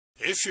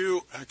If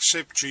you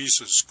accept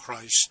Jesus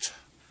Christ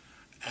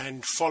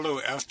and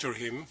follow after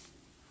him,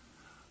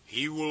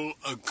 he will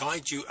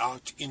guide you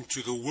out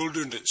into the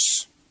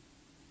wilderness.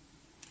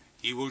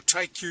 He will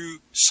take you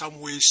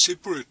somewhere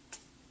separate.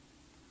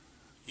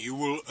 You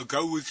will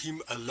go with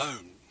him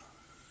alone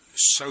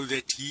so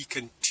that he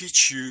can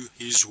teach you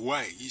his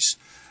ways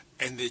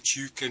and that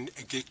you can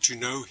get to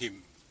know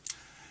him.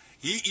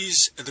 He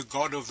is the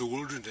God of the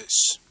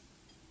wilderness.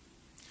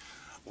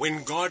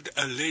 When God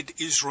led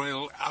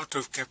Israel out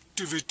of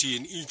captivity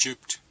in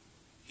Egypt,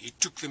 he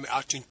took them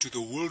out into the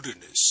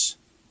wilderness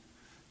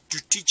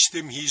to teach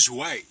them his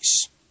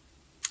ways.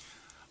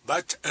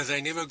 But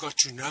they never got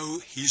to know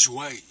his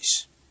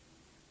ways,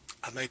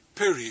 and they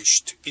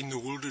perished in the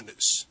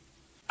wilderness.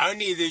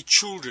 Only their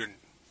children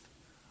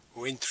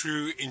went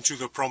through into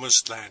the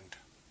promised land.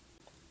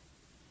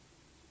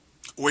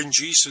 When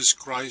Jesus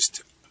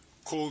Christ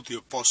called the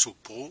Apostle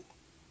Paul,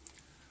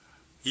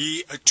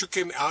 he took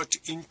him out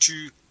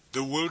into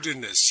the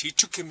wilderness. He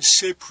took him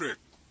separate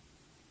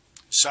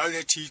so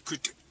that he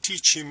could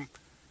teach him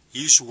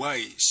his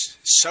ways,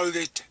 so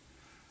that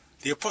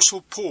the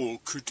Apostle Paul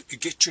could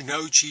get to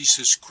know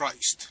Jesus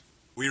Christ.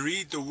 We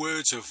read the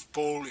words of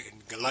Paul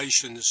in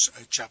Galatians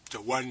chapter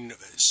 1,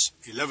 verse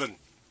 11.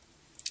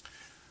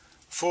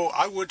 For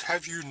I would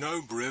have you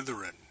know,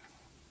 brethren,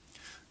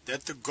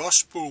 that the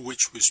gospel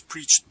which was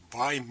preached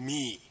by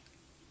me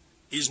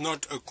is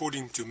not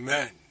according to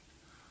man.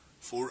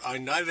 For I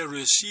neither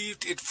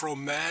received it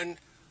from man,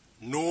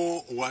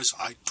 nor was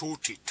I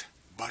taught it,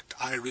 but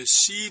I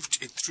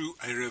received it through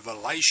a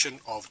revelation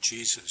of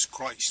Jesus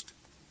Christ.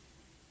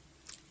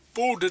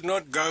 Paul did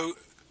not go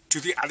to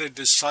the other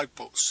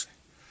disciples.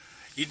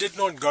 He did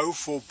not go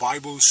for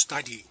Bible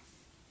study.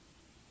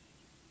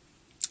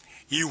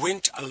 He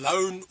went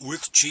alone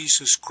with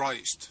Jesus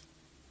Christ.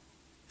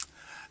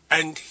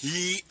 And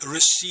he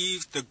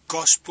received the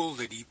gospel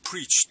that he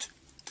preached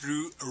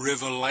through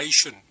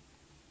revelation.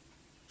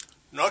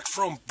 Not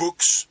from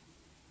books,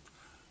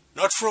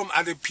 not from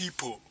other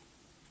people.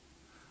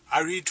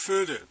 I read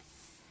further.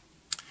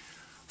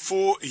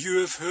 For you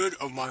have heard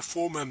of my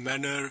former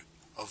manner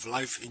of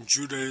life in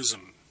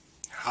Judaism,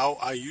 how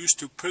I used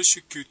to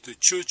persecute the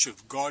church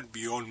of God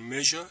beyond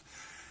measure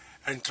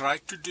and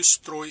tried to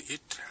destroy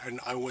it, and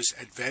I was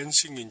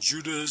advancing in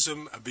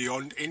Judaism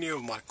beyond any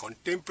of my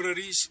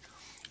contemporaries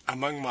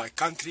among my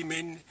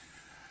countrymen,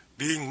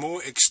 being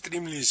more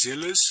extremely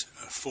zealous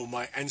for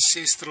my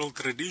ancestral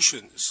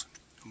traditions.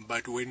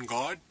 But when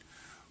God,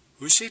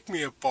 who set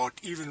me apart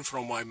even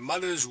from my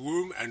mother's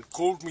womb and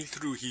called me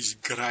through his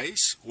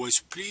grace,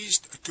 was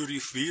pleased to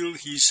reveal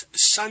his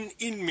Son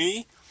in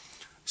me,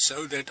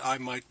 so that I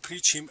might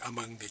preach him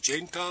among the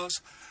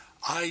Gentiles,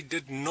 I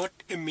did not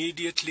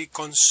immediately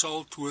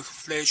consult with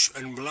flesh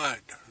and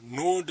blood,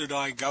 nor did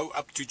I go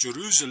up to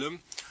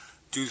Jerusalem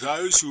to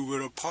those who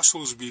were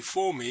apostles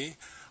before me,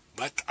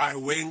 but I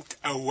went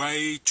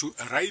away to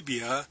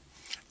Arabia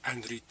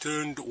and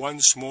returned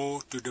once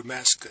more to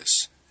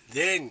Damascus.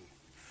 Then,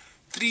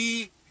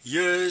 3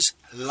 years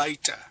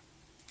later,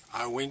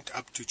 I went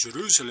up to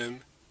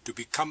Jerusalem to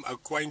become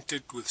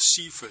acquainted with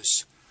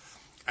Cephas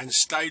and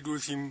stayed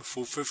with him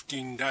for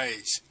 15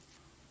 days.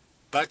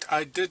 But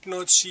I did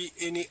not see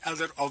any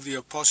other of the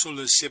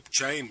apostles except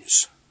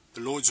James,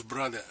 the Lord's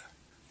brother.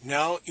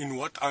 Now, in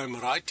what I am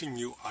writing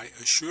you, I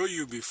assure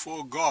you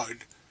before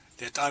God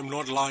that I am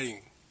not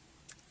lying.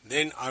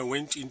 Then I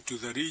went into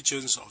the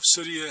regions of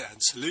Syria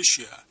and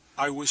Cilicia.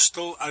 I was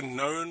still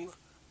unknown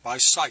by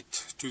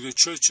sight to the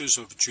churches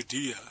of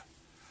Judea,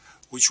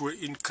 which were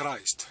in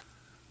Christ.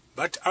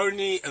 But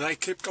only they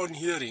kept on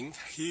hearing,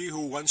 he who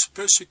once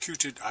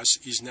persecuted us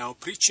is now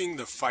preaching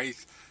the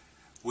faith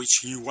which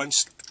he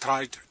once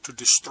tried to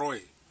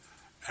destroy,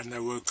 and they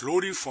were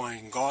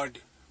glorifying God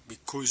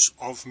because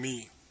of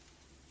me.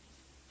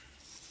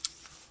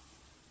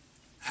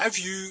 Have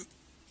you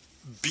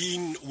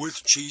been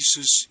with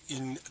Jesus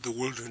in the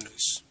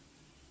wilderness?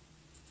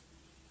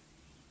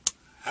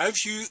 Have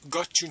you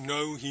got to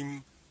know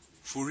him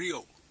for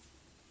real?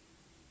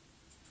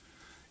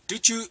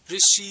 Did you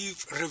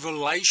receive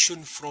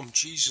revelation from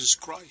Jesus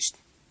Christ?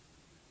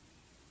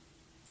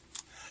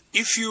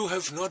 If you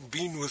have not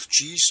been with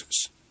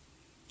Jesus,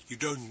 you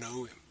don't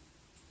know him.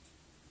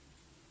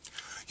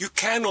 You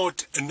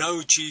cannot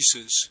know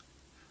Jesus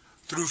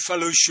through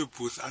fellowship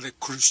with other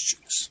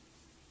Christians.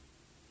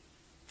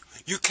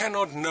 You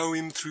cannot know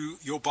him through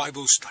your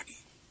Bible study.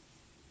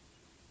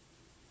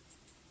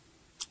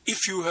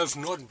 If you have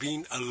not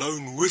been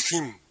alone with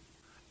him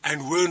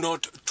and were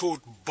not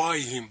taught by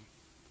him,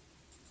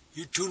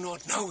 you do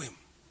not know him.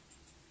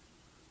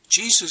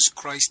 Jesus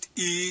Christ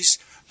is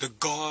the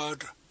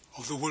God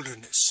of the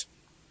wilderness.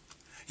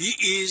 He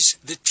is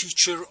the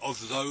teacher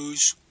of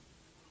those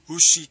who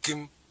seek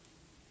him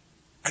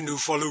and who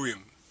follow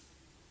him.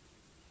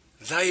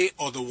 They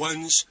are the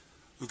ones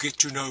who get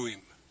to know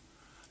him,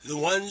 the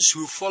ones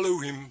who follow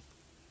him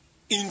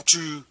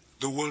into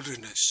the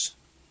wilderness.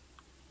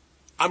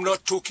 I'm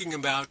not talking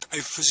about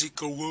a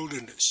physical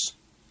wilderness.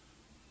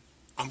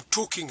 I'm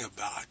talking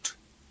about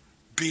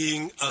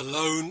being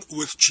alone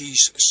with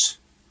Jesus,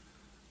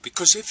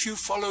 Because if you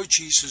follow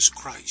Jesus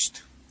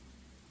Christ,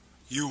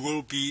 you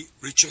will be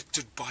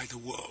rejected by the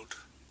world.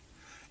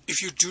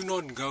 If you do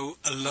not go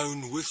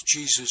alone with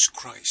Jesus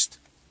Christ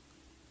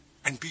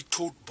and be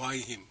taught by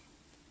him,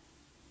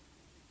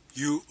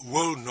 you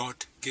will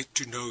not get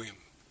to know him.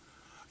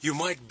 You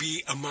might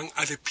be among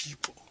other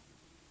people,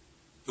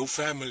 your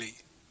family,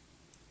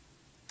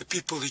 the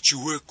people that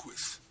you work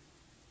with.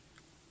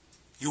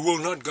 You will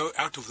not go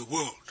out of the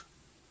world,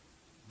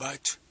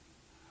 but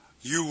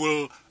you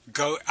will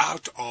go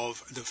out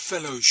of the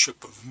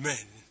fellowship of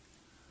men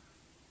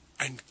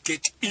and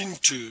get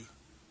into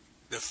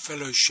the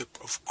fellowship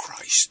of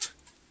Christ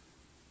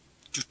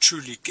to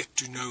truly get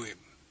to know him.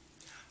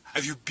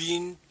 Have you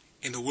been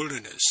in the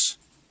wilderness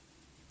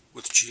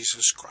with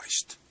Jesus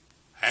Christ?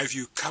 Have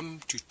you come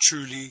to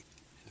truly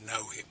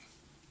know him?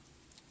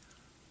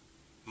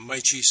 May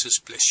Jesus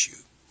bless you.